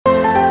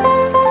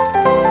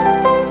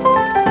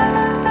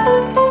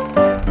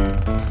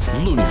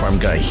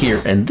Guy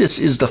here, and this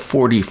is the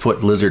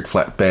 40-foot Lizard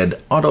Flatbed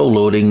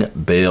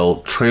Autoloading Bale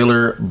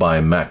trailer by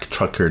Mac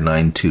Trucker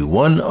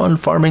 921 on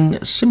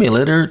Farming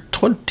Simulator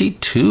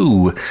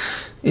 22.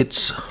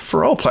 It's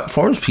for all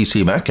platforms,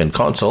 PC, Mac, and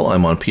console.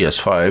 I'm on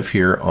PS5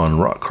 here on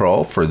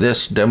Rockcrawl for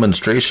this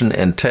demonstration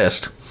and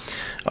test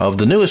of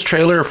the newest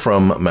trailer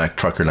from Mac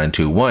Trucker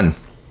 921.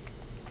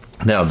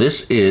 Now,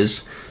 this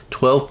is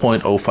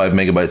 12.05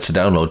 megabytes to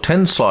download,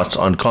 10 slots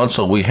on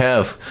console. We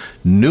have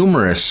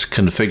numerous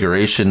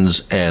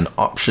configurations and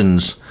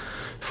options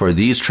for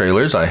these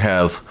trailers. I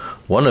have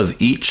one of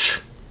each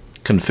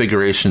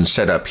configuration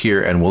set up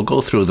here, and we'll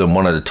go through them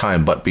one at a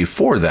time. But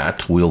before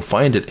that, we'll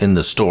find it in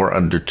the store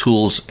under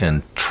Tools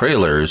and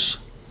Trailers.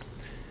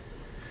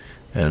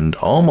 And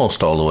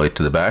almost all the way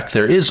to the back,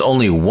 there is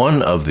only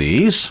one of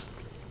these,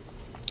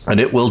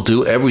 and it will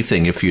do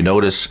everything. If you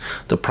notice,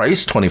 the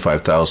price,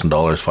 $25,000,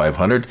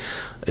 $500,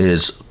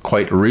 is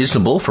quite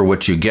reasonable for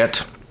what you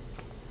get.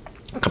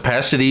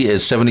 Capacity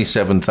is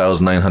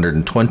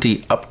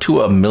 77,920, up to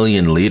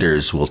 1,000,000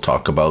 liters. We'll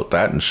talk about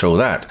that and show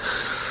that.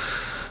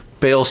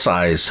 Bale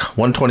size,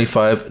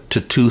 125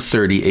 to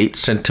 238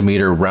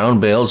 centimeter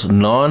round bales,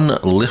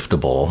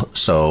 non-liftable.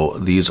 So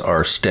these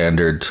are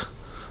standard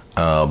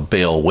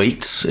bale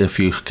weights, if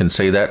you can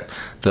say that.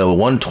 The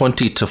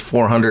 120 to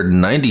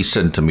 490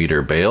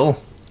 centimeter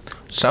bale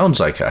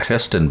sounds like a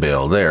Heston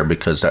bale there,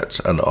 because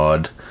that's an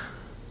odd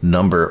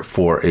number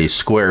for a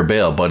square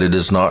bale, but it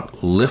is not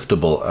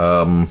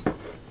liftable.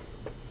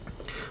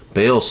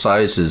 Bale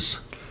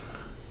sizes,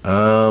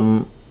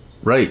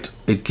 right,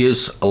 it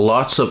gives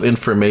lots of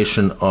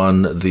information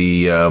on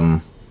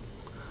the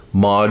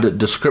mod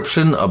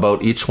description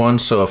about each one,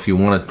 so if you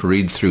want to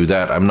read through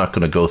that, I'm not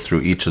going to go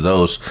through each of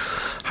those.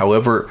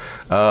 However,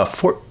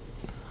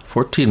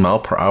 14 mile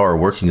per hour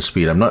working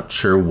speed, I'm not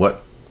sure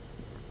what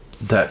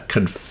that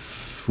could,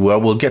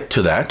 well, we'll get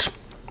to that.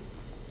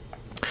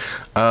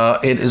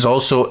 It is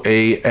also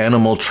a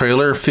animal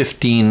trailer,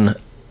 15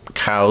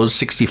 cows,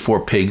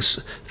 64 pigs,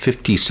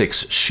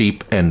 56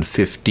 sheep, and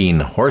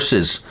 15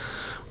 horses.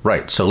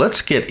 Right, so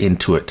let's get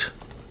into it.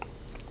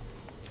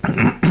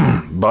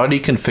 Body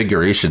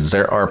configurations,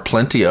 there are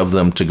plenty of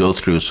them to go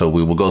through, so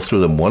we will go through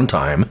them one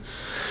time.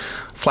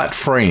 Flat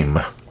frame.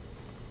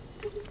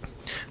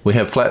 We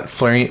have flat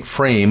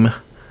frame,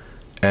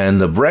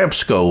 and the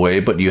ramps go away,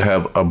 but you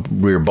have a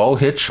rear ball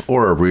hitch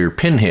or a rear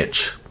pin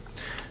hitch.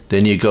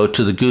 Then you go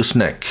to the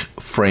gooseneck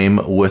frame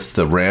with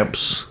the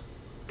ramps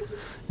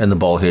and the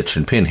ball hitch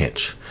and pin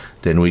hitch.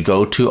 Then we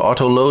go to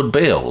auto load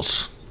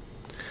bales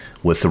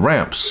with the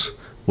ramps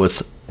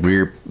with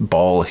rear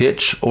ball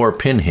hitch or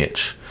pin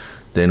hitch.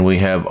 Then we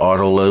have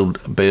auto load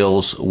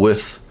bales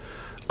with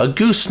a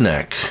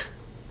gooseneck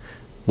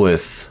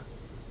with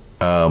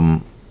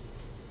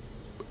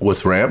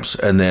ramps,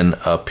 and then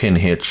a pin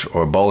hitch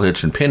or ball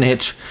hitch and pin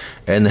hitch.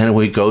 And then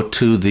we go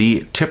to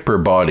the tipper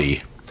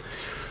body.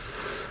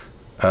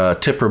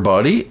 Tipper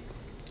body,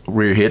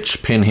 rear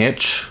hitch, pin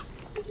hitch,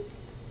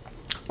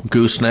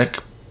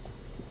 gooseneck,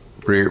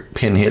 rear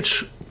pin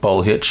hitch,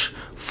 ball hitch,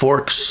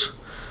 forks,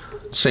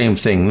 same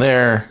thing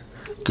there,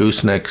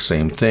 gooseneck,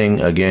 same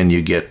thing. Again,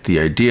 you get the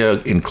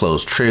idea.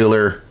 Enclosed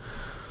trailer,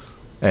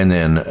 and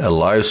then a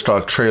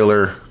livestock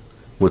trailer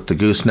with the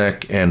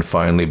gooseneck, and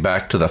finally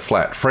back to the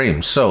flat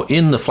frame. So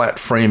in the flat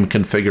frame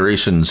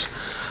configurations,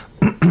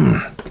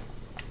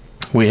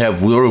 we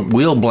have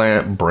wheel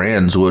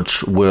brands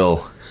which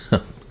will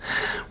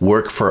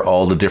work for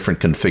all the different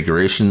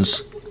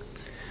configurations.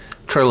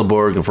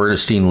 Trelleborg,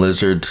 Vredestein,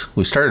 Lizard.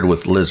 We started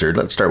with Lizard.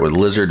 Let's start with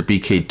Lizard,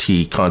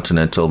 BKT,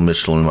 Continental,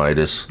 Michelin,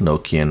 Midas,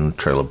 Nokian,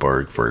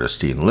 Trelleborg,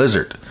 Vredestein,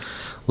 Lizard.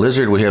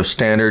 Lizard, we have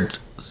standard.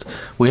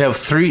 We have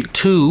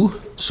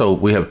so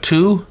we have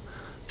 2,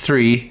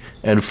 3,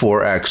 and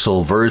 4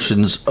 axle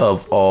versions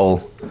of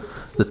all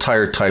the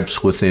tire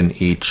types within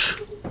each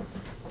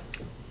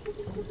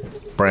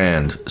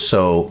brand.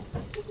 So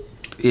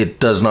it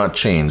does not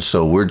change.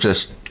 So we're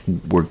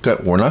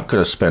not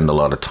going to spend a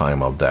lot of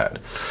time on that.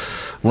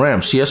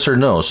 Ramps, yes or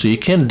no? So you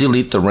can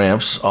delete the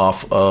ramps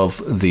off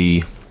of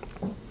the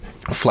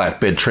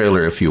flatbed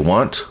trailer if you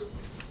want.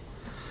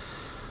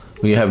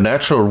 We have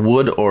natural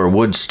wood or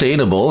wood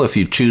stainable. If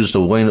you choose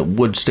the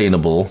wood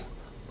stainable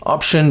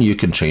option, you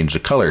can change the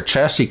color.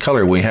 Chassis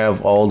color, we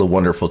have all the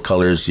wonderful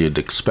colors you'd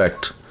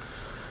expect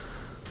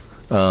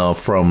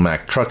from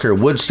Mac Trucker.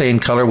 Wood stain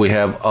color, we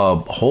have a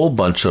whole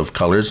bunch of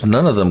colors,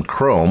 none of them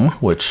chrome,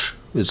 which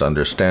is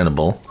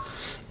understandable,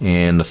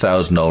 and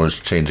 $1,000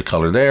 to change the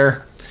color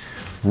there.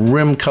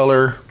 Rim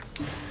color,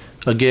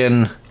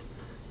 again,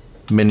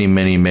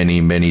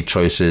 many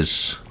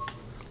choices.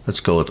 Let's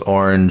go with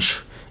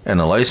orange,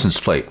 and a license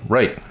plate.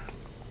 Right,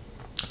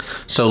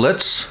 so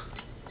let's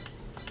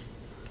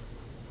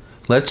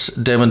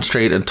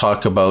demonstrate and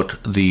talk about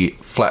the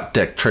flat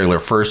deck trailer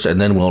first,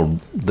 and then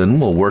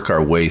we'll work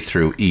our way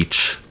through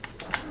each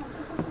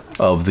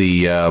of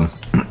the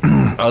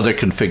other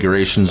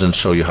configurations and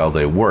show you how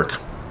they work.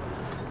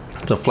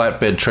 The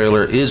flatbed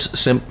trailer is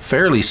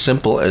fairly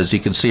simple. As you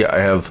can see, I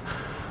have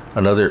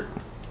another,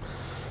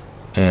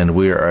 and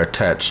we are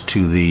attached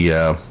to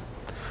the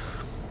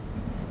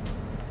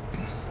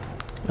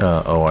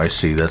Oh, I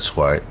see. That's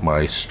why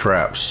my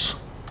straps.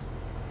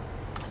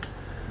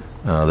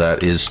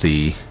 That is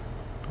the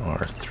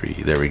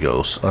R3. There we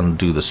go.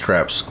 Undo the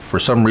straps. For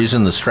some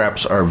reason, the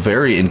straps are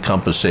very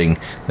encompassing.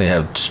 They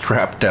have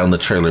strapped down the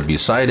trailer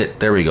beside it.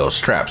 There we go.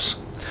 Straps.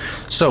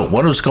 So,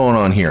 what is going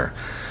on here?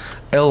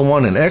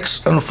 L1 and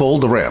X,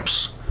 unfold the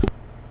ramps.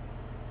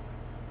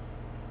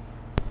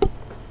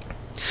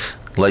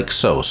 Like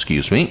so,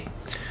 excuse me.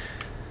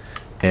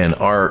 And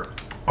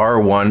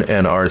R1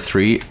 and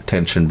R3,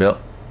 tension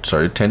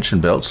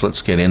belts.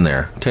 Let's get in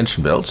there.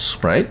 Tension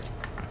belts, right?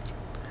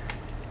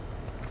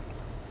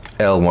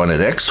 L1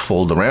 and X,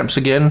 fold the ramps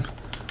again.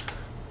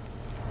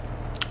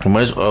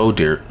 Oh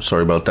dear,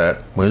 sorry about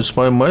that. Might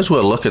as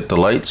well look at the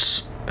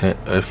lights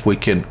if we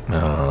can.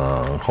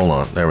 Hold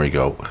on, there we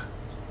go.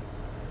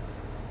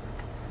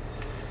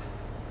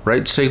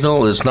 Right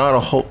signal is not a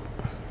whole.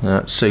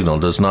 That signal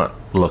does not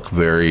look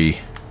very.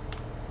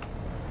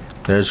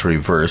 There's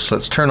reverse.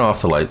 Let's turn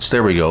off the lights.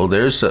 There we go.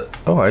 There's a.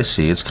 Oh, I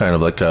see. It's kind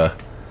of like a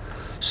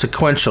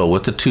sequential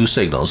with the two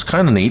signals.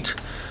 Kind of neat.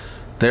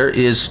 There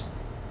is.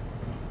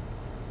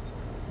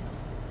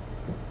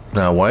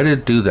 Now, why did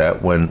it do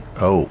that when?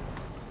 Oh,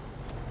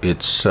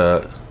 it's.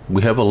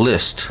 We have a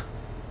list.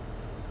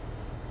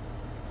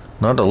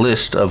 Not a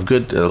list of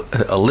good.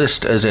 A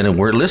list, as in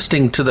we're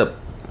listing to the.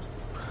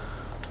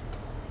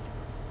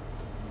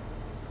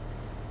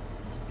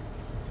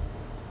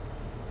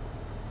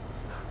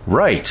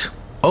 Right.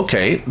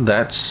 Okay,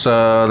 that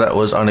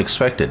was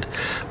unexpected.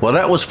 Well,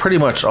 that was pretty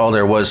much all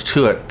there was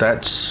to it.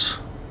 That's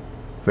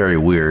very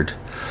weird.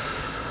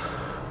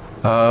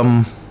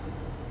 Right,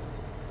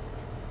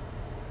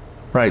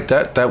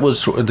 that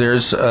was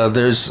there's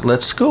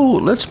let's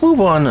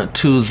move on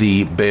to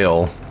the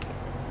Bale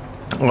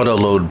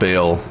Autoload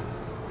Bale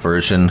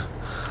version.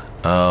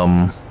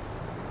 I'm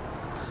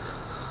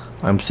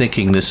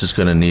thinking this is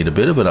going to need a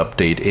bit of an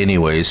update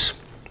anyways.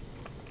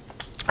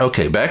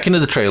 Okay, back into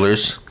the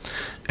trailers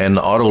and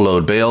the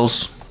autoload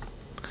bales.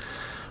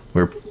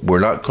 We're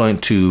not going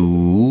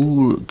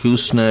to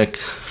gooseneck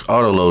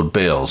autoload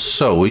bales.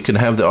 So we can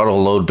have the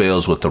autoload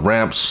bales with the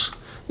ramps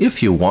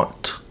if you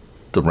want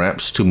the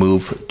ramps to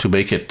move to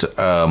make it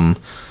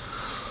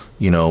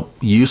you know,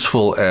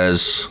 useful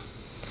as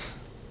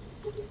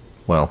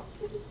well.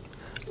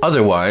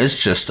 Otherwise,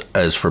 just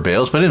as for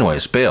bales, but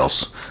anyways,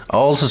 bales.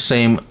 All the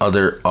same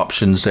other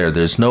options there.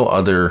 There's no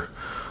other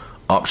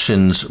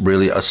options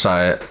really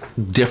aside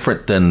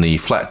different than the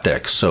flat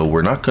deck, so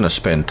we're not going to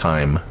spend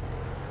time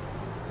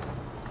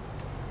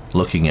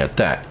looking at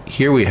that.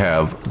 Here we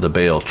have the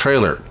bale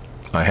trailer.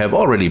 I have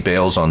already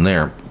bales on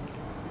there.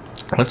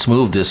 Let's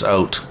move this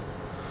out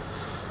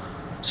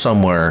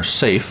somewhere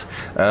safe.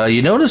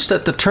 You notice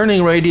that the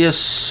turning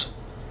radius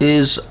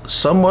is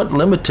somewhat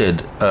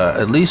limited,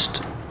 at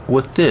least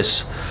with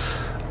this.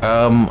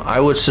 I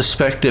would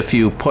suspect if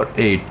you put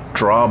a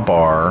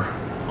drawbar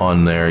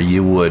on there,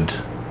 you would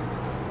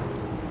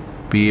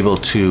be able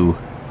to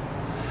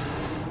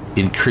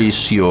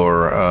increase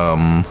your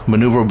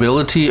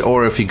maneuverability,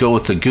 or if you go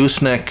with the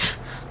gooseneck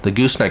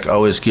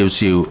always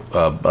gives you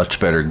a much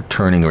better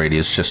turning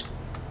radius, just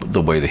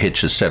the way the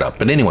hitch is set up.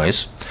 But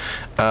anyways,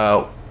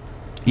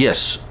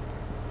 yes,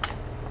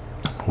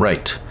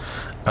 right.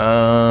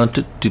 L1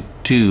 and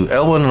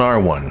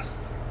R1.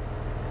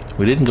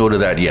 We didn't go to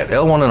that yet.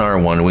 L1 and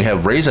R1, we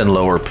have raise and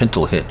lower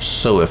pintle hitch.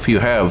 So if you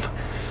have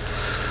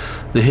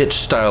the hitch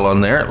style on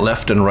there,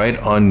 left and right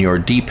on your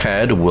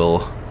D-pad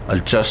will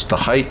adjust the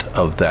height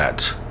of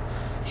that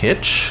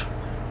hitch.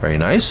 Very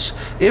nice.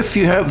 If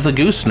you have the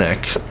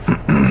gooseneck,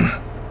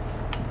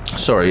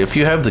 sorry, if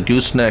you have the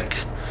gooseneck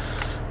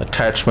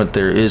attachment,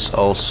 there is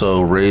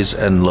also raise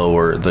and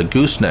lower the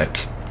gooseneck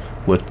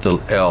with the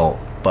L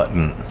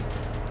button,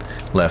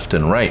 left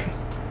and right.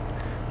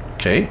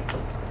 Okay.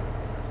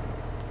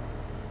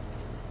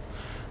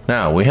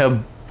 Now we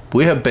have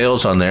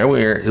bales on there.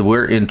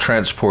 We're in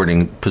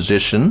transporting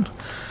position.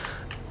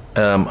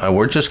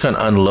 We're just going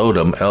to unload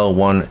them,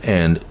 L1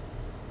 and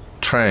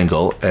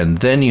triangle, and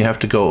then you have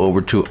to go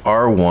over to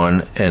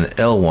R1 and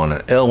L1.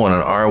 And L1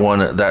 and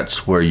R1,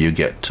 that's where you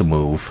get to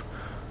move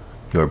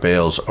your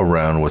bales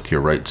around with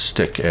your right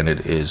stick, and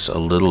it is a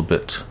little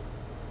bit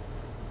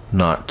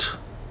not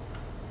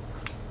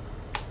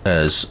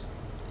as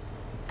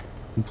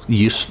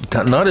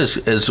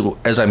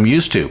as I'm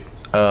used to.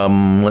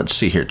 Let's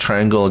see here,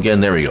 triangle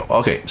again, there we go.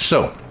 Okay,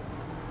 so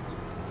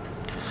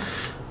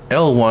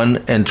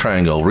L1 and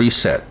triangle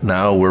reset.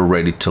 Now we're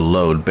ready to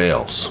load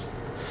bales.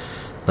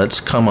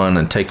 Let's come on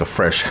and take a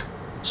fresh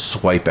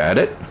swipe at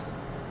it.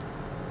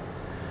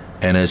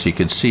 And as you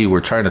can see, we're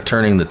trying to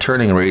the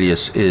turning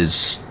radius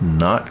is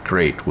not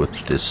great with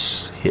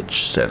this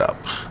hitch setup.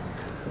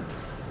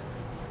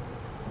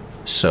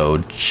 So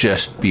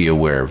just be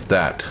aware of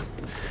that.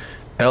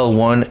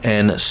 L1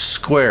 and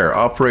square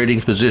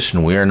operating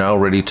position. We are now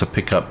ready to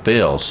pick up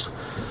bales.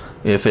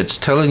 If it's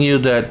telling you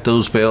that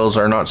those bales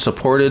are not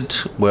supported,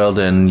 well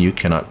then you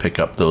cannot pick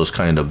up those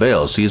kind of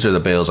bales. These are the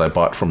bales I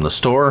bought from the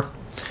store.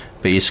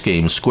 Base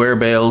game square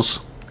bales.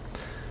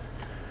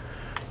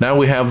 Now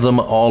we have them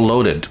all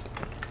loaded.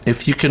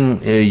 if you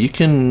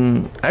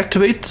can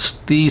activate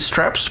the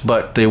straps,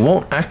 but they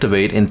won't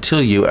activate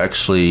until you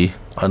actually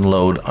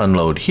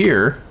unload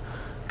here.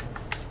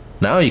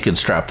 Now you can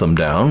strap them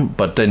down,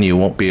 but then you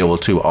won't be able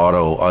to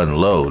auto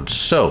unload.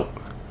 So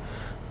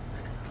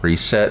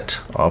reset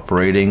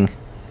operating,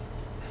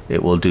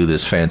 it will do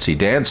this fancy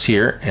dance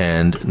here,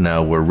 and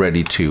now we're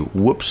ready to,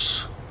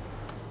 whoops,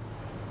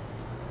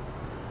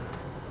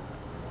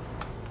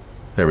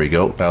 there we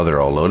go, now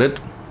they're all loaded.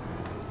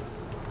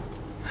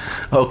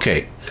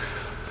 Okay,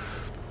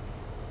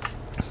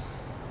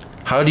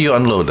 how do you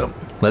unload them?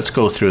 Let's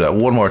go through that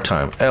one more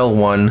time.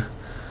 L1,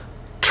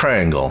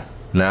 triangle,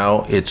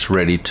 now it's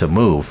ready to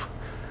move.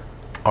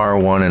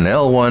 R1 and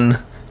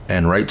L1,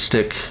 and right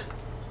stick.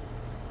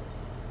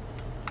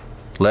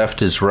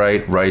 Left is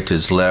right, right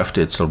is left.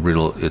 It's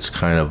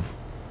kind of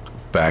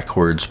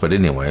backwards, but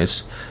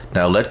anyways.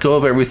 Now let go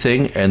of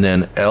everything, and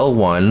then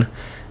L1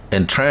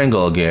 and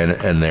triangle again,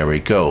 and there we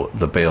go.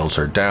 The bales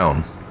are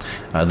down.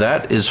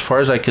 That, as far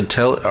as I can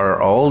tell,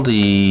 are all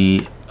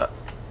the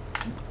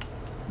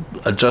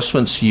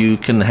adjustments you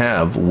can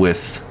have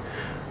with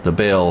the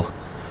bale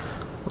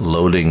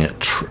loading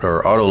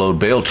or auto load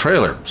bale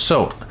trailer.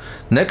 So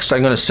next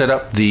I'm going to set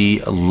up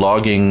the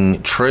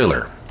logging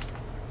trailer.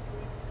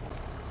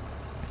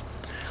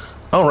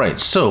 Alright,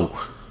 so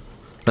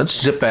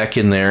let's zip back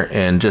in there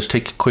and just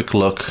take a quick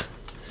look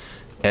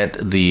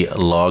at the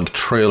log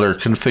trailer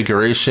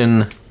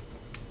configuration,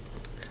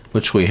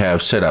 which we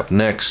have set up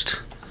next.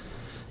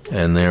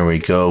 And there we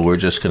go, we're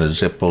just going to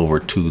zip over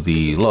to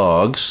the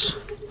logs.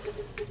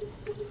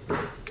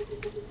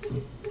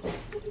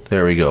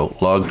 There we go,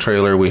 log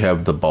trailer, we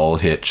have the ball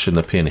hitch and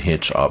the pin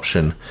hitch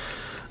option.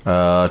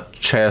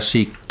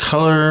 Chassis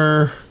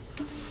color,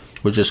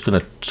 we're just going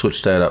to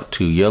switch that up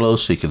to yellow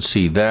so you can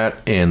see that.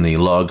 And the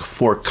log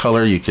fork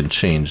color, you can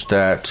change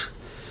that.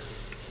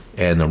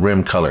 And the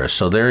rim color.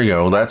 So there you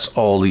go. That's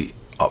all the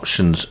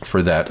options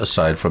for that,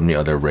 aside from the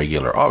other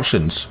regular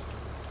options.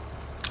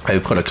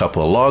 I've put a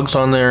couple of logs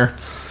on there.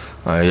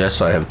 Yes,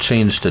 I have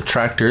changed the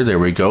tractor. There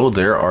we go.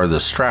 There are the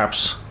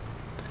straps.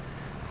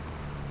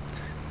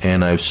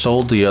 And I've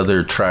sold the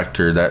other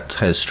tractor. That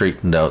has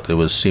straightened out.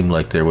 It seemed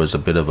like there was a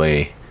bit of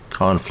a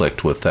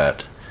conflict with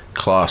that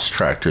Kloss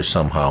tractor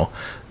somehow.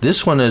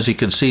 This one, as you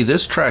can see,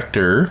 this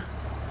tractor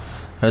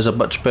has a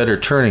much better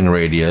turning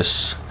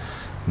radius,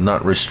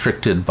 not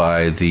restricted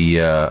by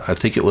the I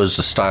think it was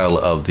the style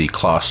of the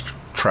Kloss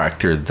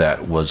tractor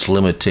that was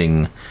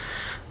limiting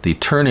the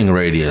turning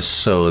radius,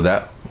 so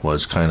that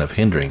was kind of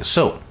hindering.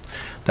 So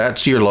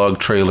that's your log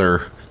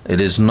trailer. It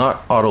is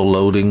not auto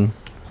loading,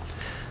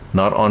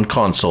 not on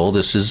console.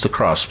 This is the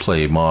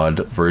crossplay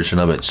mod version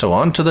of it. So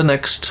on to the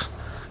next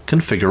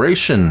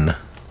configuration.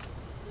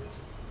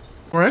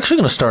 We're actually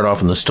going to start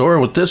off in the store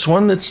with this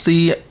one. It's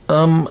the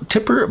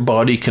tipper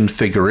body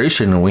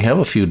configuration, and we have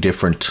a few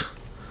different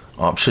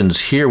options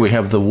here. We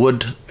have the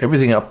wood,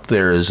 everything up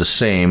there is the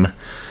same,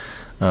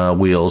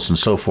 wheels and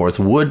so forth.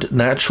 Wood,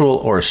 natural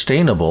or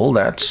stainable,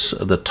 that's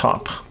the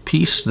top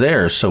piece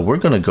there. So we're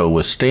going to go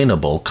with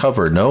stainable.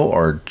 Cover, no,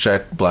 or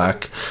jet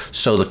black.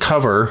 So the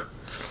cover,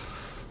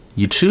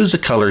 you choose the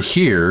color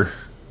here,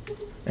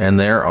 and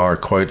there are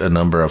quite a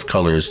number of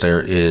colors.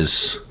 There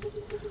is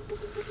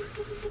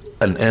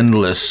an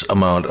endless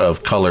amount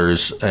of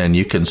colors, and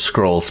you can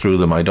scroll through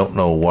them. I don't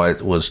know why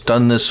it was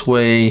done this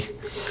way.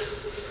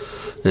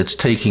 It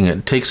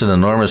takes an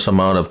enormous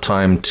amount of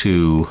time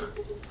to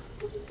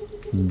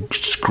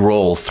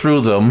scroll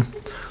through them.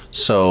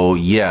 So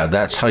yeah,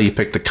 that's how you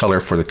pick the color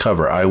for the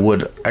cover. I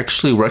would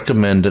actually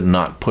recommend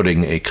not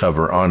putting a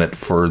cover on it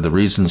for the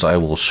reasons I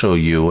will show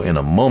you in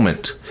a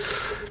moment.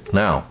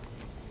 Now,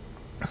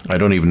 I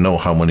don't even know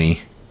how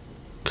many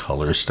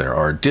colors there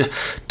are.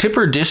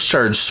 Tipper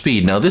discharge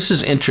speed. Now this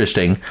is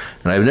interesting,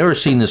 and I've never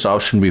seen this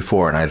option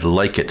before, and I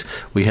like it.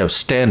 We have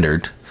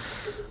standard,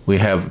 we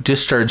have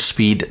discharge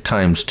speed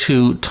times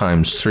 2,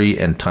 times 3,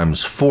 and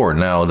times 4.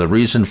 Now the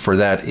reason for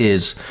that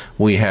is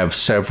we have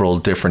several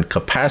different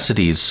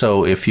capacities.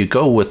 So if you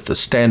go with the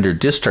standard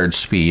discharge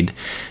speed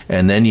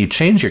and then you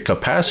change your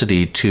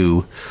capacity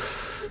to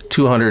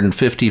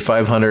 250,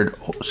 500,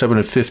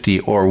 750,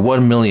 or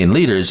 1 million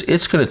liters,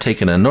 it's going to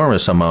take an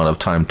enormous amount of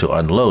time to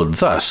unload.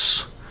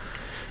 Thus,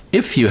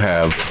 if you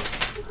have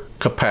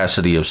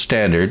capacity of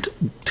standard,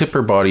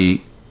 tipper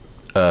body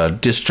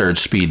discharge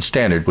speed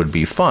standard would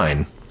be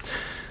fine.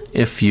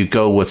 If you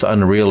go with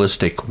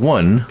unrealistic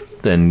 1,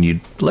 then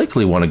you'd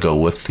likely want to go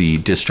with the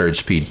discharge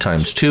speed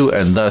times 2,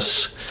 and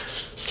thus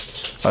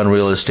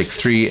unrealistic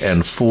 3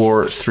 and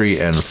 4, 3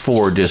 and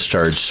 4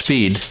 discharge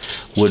speed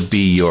would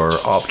be your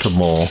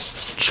optimal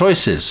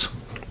choices.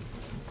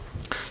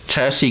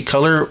 Chassis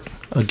color,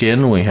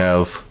 again, we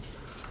have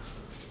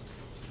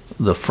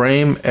the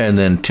frame, and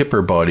then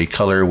tipper body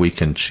color, we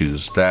can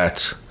choose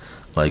that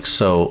like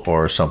so,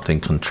 or something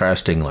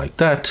contrasting like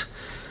that.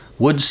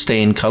 Wood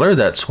stain color,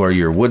 that's where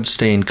your wood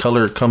stain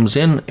color comes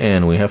in,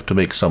 and we have to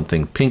make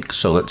something pink,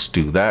 so let's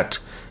do that,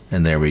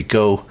 and there we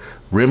go.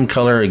 Rim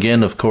color,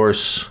 again, of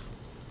course,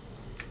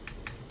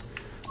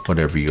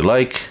 whatever you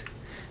like.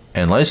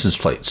 and license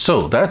plate.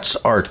 So that's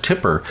our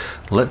tipper.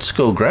 Let's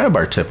go grab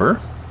our tipper.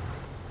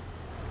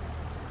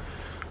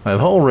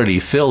 I've already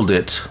filled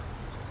it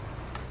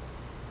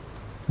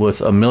with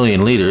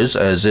 1,000,000 liters,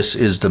 as this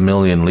is the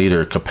 1,000,000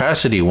 liter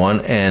capacity one,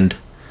 and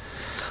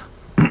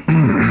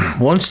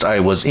once I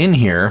was in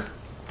here,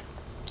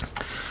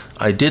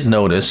 I did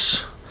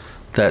notice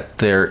that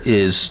there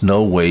is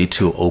no way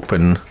to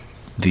open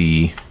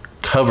the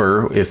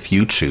cover if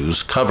you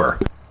choose cover.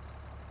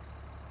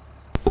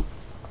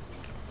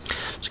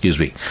 Excuse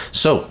me.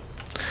 So,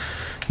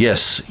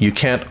 yes, you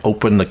can't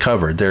open the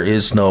cover. There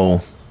is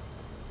no...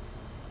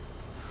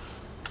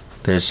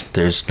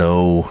 There's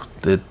no...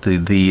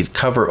 The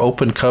cover,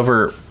 open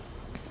cover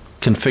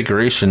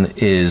configuration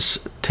is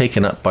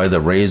taken up by the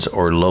raise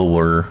or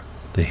lower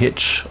the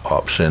hitch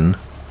option.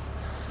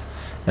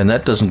 And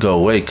that doesn't go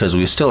away because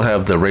we still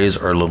have the raise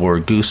or lower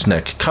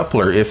gooseneck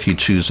coupler if you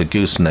choose a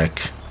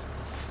gooseneck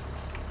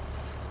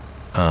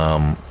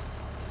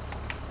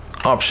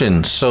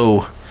option.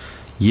 So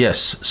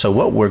yes, so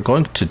what we're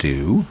going to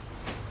do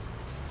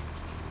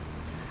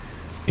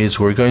is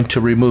we're going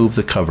to remove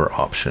the cover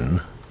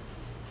option,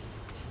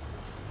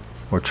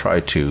 or try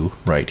to,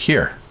 right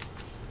here.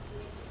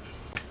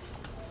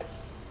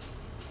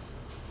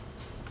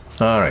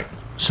 Alright,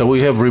 so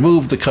we have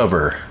removed the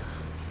cover.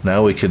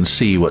 Now we can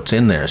see what's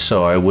in there.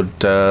 So I would,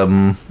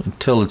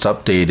 until it's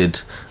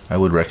updated, I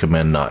would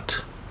recommend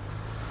not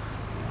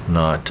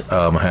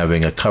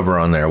having a cover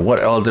on there. What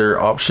other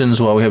options?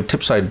 Well, we have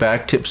tip side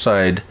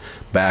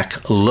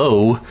back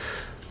low,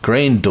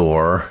 grain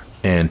door,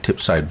 and tip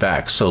side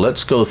back. So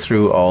let's go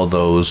through all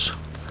those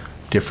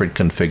different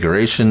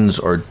configurations,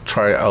 or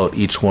try out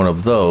each one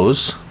of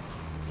those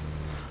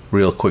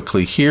real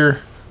quickly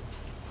here.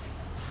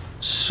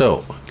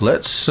 So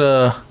let's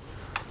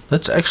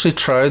actually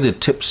try the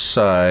tip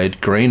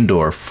side grain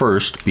door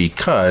first,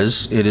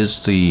 because it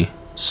is the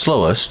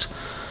slowest,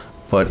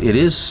 but it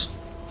is,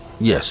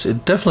 yes,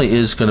 it definitely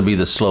is going to be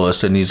the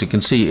slowest, and as you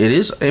can see, it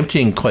is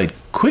emptying quite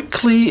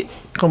quickly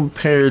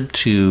compared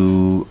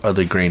to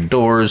other grain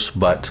doors,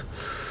 but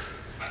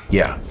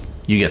yeah,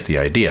 you get the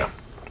idea.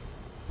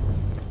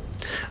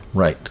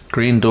 Right,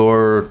 grain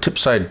door, tip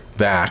side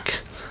back,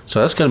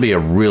 so that's going to be a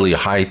really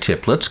high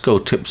tip. Let's go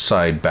tip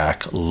side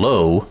back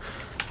low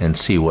and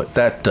see what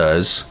that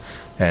does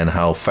and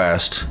how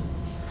fast,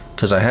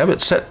 because I have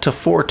it set to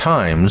 4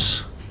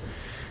 times,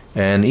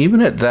 and even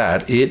at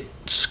that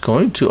it's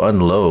going to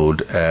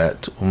unload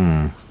at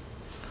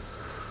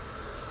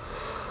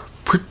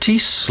pretty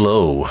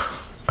slow.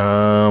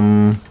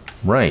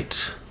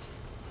 Right,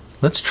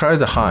 let's try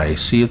the high,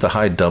 see if the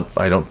high dump,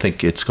 I don't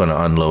think it's going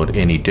to unload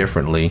any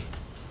differently.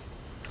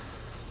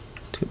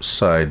 Tip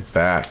side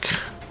back.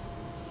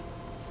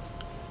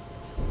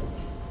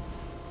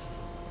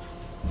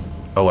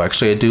 Oh,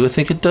 actually, I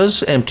think it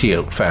does empty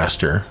out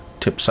faster.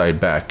 Tip side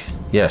back,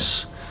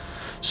 yes.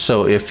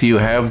 So if you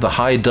have the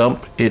high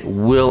dump, it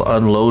will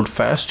unload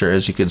faster.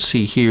 As you can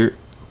see here,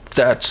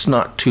 that's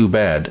not too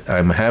bad.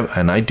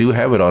 And I do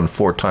have it on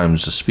 4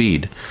 times the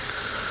speed.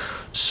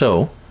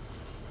 So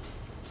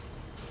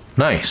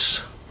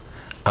nice.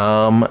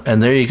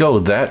 And there you go.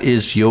 That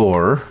is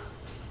your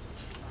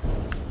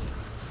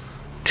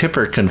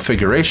tipper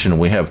configuration.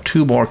 We have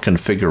 2 more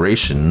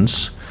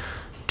configurations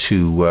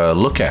to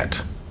look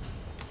at.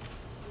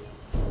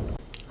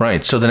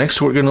 Right, so the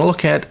next we're going to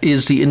look at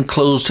is the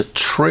enclosed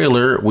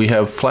trailer. We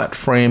have flat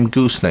frame,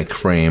 gooseneck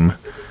frame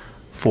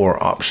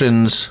for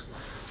options.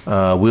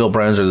 Wheel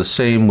brands are the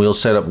same. Wheel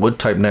setup, wood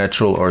type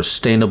natural or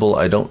stainable.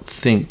 I don't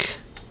think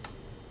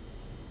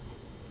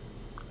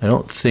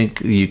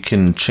you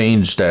can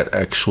change that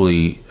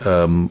actually,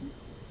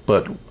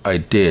 but I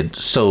did.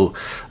 So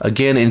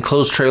again,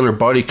 enclosed trailer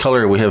body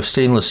color, we have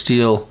stainless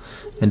steel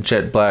and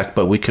jet black,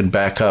 but we can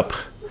back up,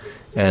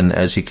 and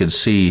as you can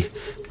see,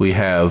 we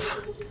have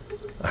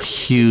a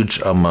huge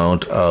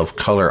amount of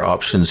color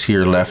options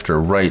here, left or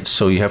right,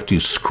 so you have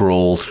to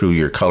scroll through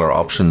your color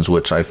options,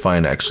 which I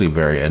find actually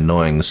very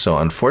annoying. So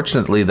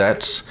unfortunately,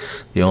 that's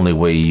the only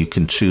way you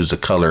can choose a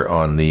color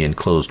on the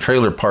enclosed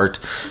trailer part.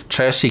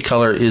 Chassis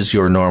color is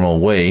your normal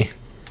way,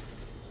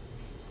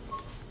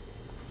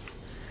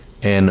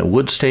 and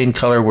wood stain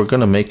color, we're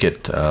going to make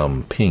it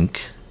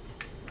pink,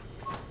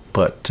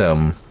 but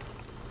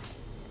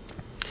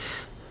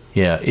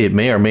yeah, it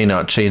may or may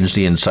not change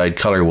the inside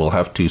color. We'll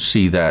have to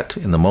see that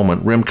in the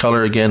moment. Rim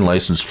color again,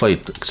 license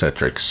plate,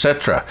 etc.,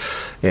 etc.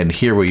 And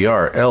here we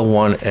are.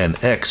 L1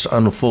 and X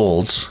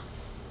unfolds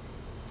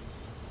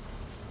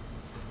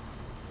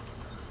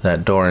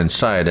that door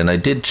inside. And I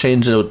did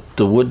change out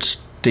the wood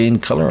stain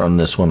color on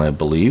this one, I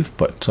believe.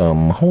 But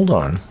hold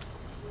on.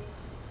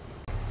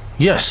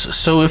 Yes,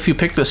 so if you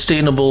pick the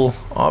stainable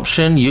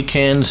option, you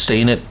can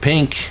stain it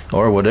pink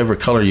or whatever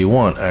color you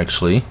want,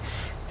 actually.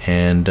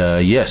 And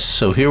yes,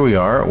 so here we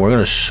are.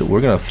 We're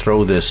gonna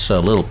throw this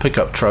little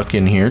pickup truck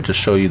in here to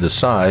show you the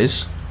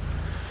size.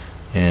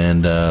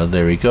 And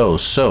there we go.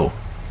 So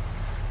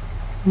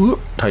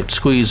whoop, tight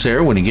squeeze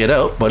there when you get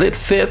out, but it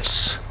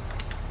fits.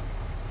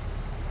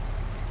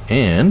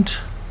 And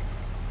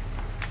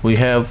we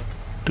have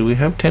Do we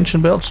have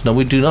tension belts? No,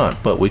 we do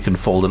not, but we can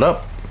fold it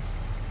up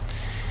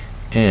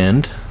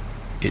and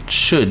it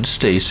should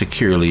stay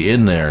securely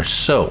in there.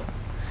 So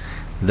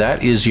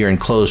that is your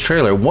enclosed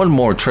trailer. One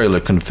more trailer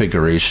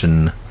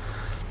configuration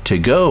to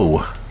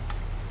go.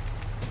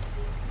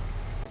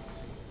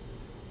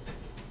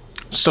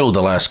 So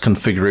the last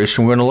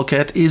configuration we're going to look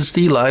at is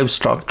the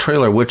livestock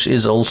trailer, which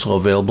is also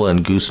available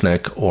in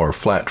gooseneck or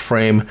flat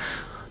frame.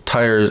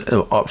 Tire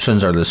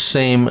options are the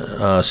same.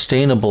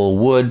 Stainable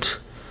wood.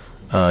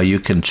 You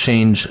can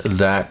change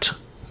that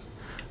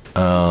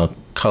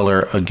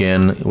color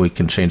again. We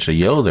can change the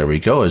yellow. There we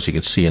go. As you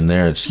can see in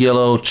there, it's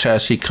yellow.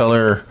 Chassis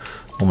color,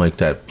 we'll make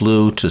that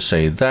blue to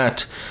say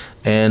that.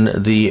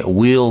 And the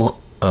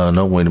wheel,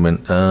 no, wait a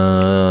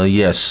minute.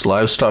 Yes,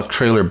 livestock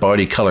trailer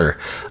body color.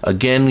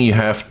 Again, you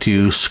have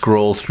to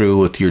scroll through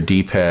with your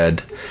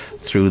D-pad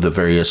through the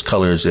various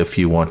colors if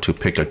you want to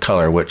pick a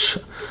color, which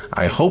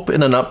I hope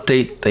in an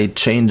update they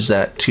change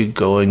that to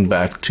going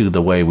back to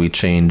the way we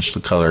changed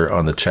the color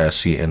on the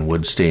chassis and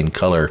wood stain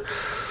color.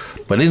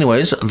 But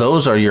anyways,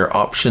 those are your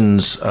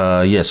options.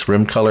 Yes,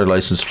 rim color,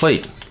 license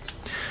plate.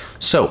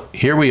 So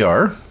here we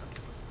are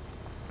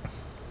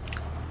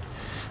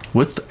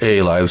with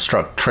a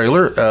livestock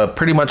trailer.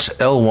 Pretty much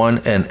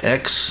L1 and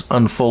X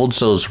unfolds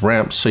those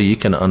ramps so you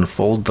can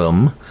unfold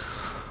them,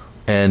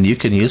 and you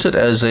can use it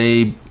as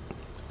a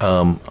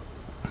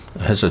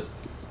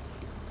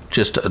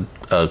just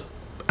a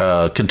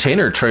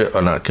container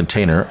trailer, not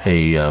container,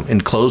 a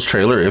enclosed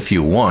trailer if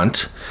you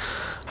want.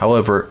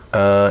 However,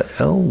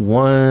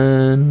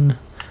 L1,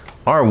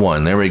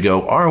 R1, there we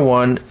go,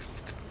 R1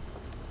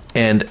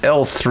 and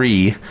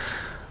L3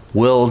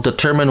 will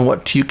determine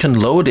what you can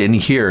load in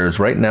here.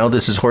 Right now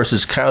this is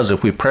horses, cows.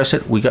 If we press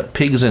it, we got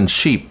pigs and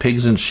sheep.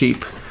 Pigs and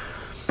sheep,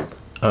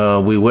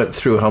 we went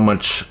through how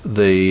much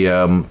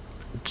the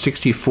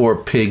 64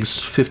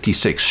 pigs,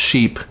 56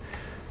 sheep.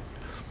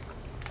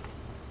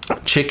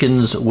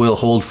 Chickens will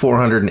hold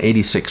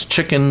 486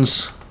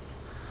 chickens.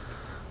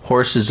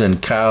 Horses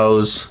and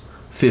cows,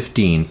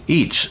 15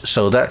 each.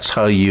 So that's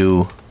how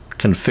you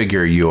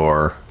configure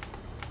your...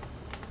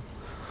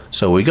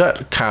 So we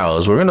got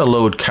cows. We're going to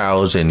load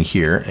cows in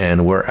here,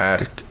 and we're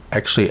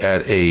actually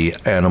at a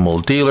animal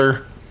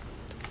dealer.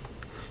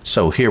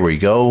 So here we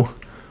go.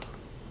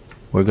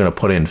 We're going to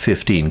put in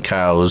 15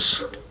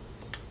 cows,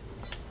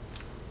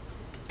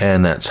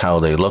 and that's how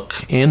they look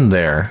in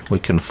there. We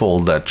can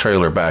fold that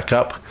trailer back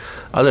up.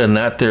 Other than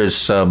that,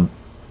 there's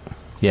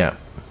yeah,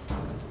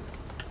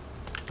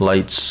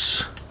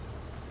 lights,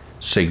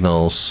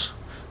 signals,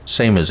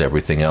 same as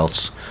everything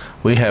else.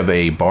 We have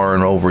a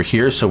barn over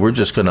here, so we're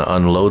just going to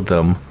unload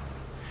them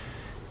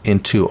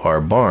into our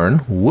barn.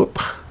 Whoop.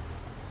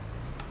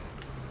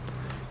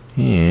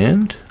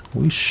 And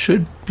we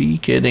should be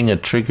getting a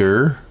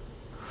trigger.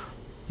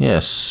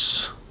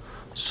 Yes.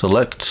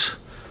 Select,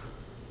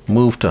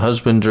 move to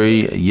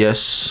husbandry.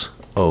 Yes.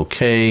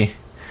 Okay.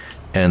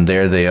 And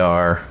there they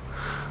are.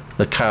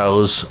 The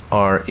cows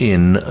are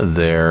in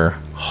their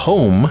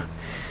home.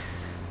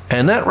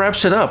 And that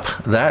wraps it up.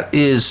 That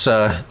is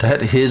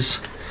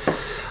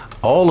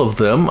all of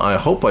them. I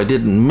hope I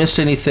didn't miss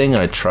anything.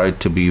 I tried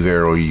to be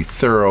very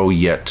thorough,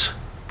 yet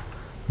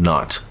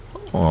not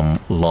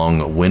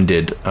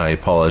long-winded. I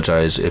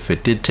apologize if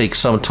it did take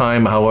some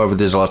time. However,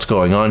 there's lots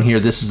going on here.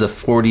 This is a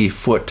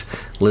 40-foot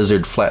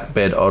Lizard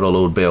Flatbed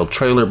Autoload Bale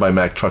trailer by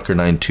Mac Trucker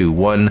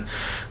 921.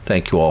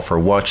 Thank you all for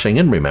watching,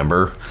 and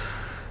remember,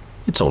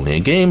 it's only a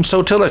game,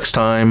 so till next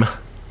time,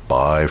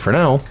 bye for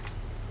now.